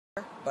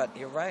But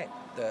you're right,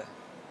 the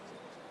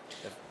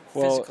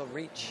Well, physical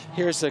reach.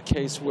 here's a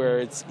case where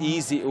it's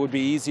easy. It would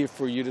be easier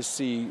for you to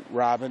see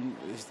Robin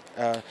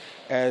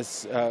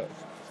as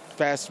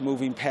fast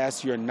moving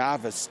past your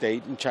novice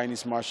state in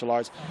Chinese martial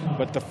arts,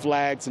 but the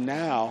flags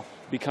now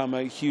become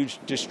a huge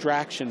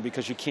distraction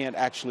because you can't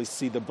actually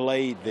see the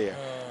blade there.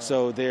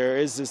 So there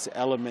is this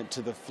element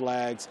to the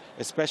flags,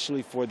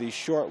 especially for these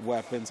short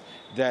weapons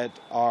that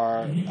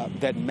are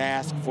that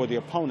mask for the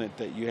opponent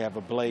that you have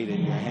a blade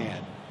in your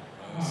hand.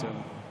 So.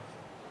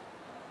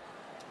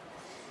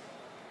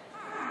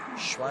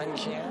 Shuang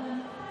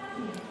Jian?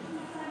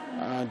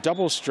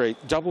 Double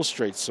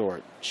straight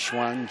sword,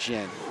 Shuang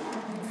Jian.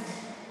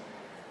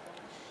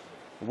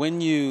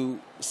 When you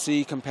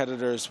see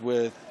competitors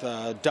with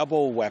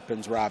double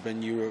weapons,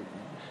 Robin, you're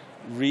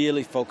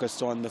really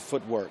focused on the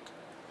footwork.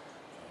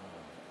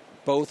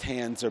 Both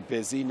hands are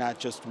busy, not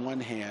just one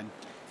hand,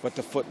 but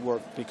the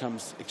footwork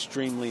becomes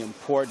extremely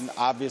important.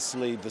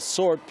 Obviously, the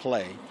sword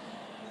play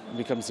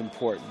becomes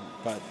important,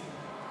 but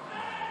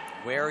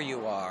where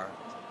you are,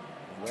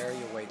 where are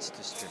your weights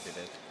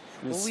distributed?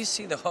 Will we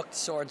see the hooked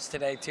swords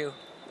today, too?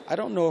 I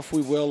don't know if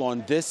we will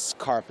on this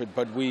carpet,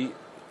 but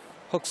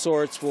hooked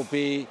swords will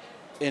be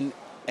in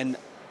an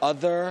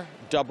other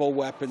double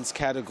weapons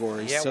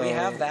category. Yeah, so, we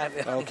have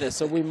that. Okay,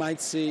 so we might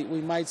see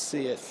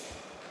it.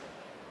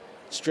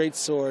 Straight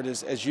sword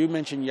is, as you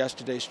mentioned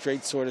yesterday,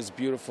 straight sword is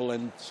beautiful,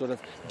 and sort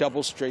of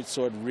double straight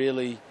sword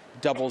really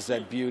doubles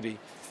that beauty.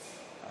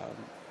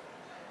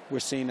 We're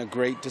seeing a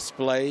great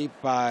display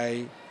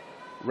by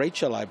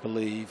Rachel, I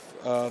believe,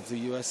 of the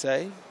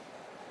USA.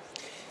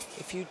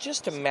 If you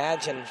just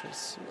imagine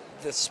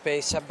the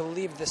space, I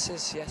believe this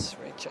is, yes,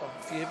 Rachel.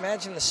 If you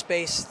imagine the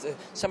space,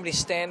 somebody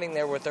standing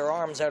there with their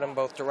arms out in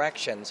both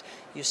directions,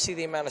 you see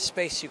the amount of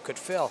space you could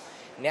fill.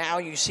 Now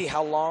you see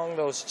how long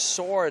those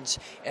swords,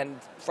 and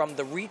from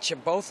the reach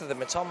of both of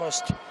them, it's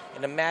almost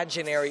an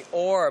imaginary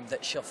orb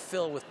that she'll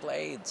fill with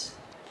blades.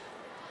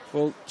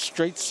 Well,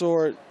 straight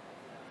sword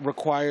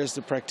requires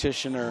the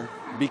practitioner,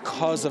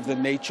 because of the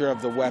nature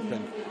of the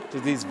weapon, to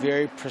these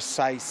very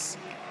precise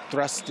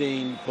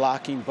thrusting,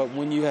 blocking, but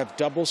when you have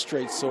double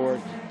straight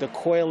sword, the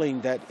coiling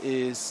that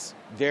is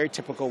very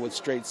typical with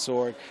straight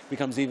sword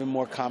becomes even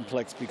more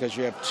complex because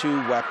you have two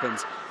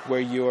weapons where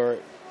you're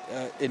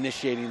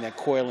initiating that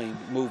coiling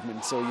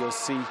movement. So you'll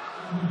see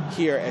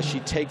here as she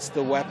takes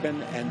the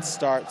weapon and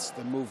starts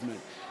the movement.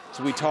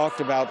 So we talked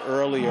about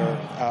earlier,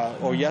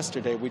 or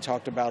yesterday, we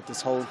talked about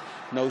this whole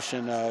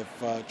notion of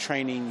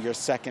training your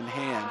second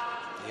hand.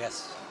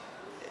 Yes.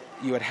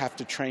 You would have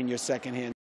to train your second hand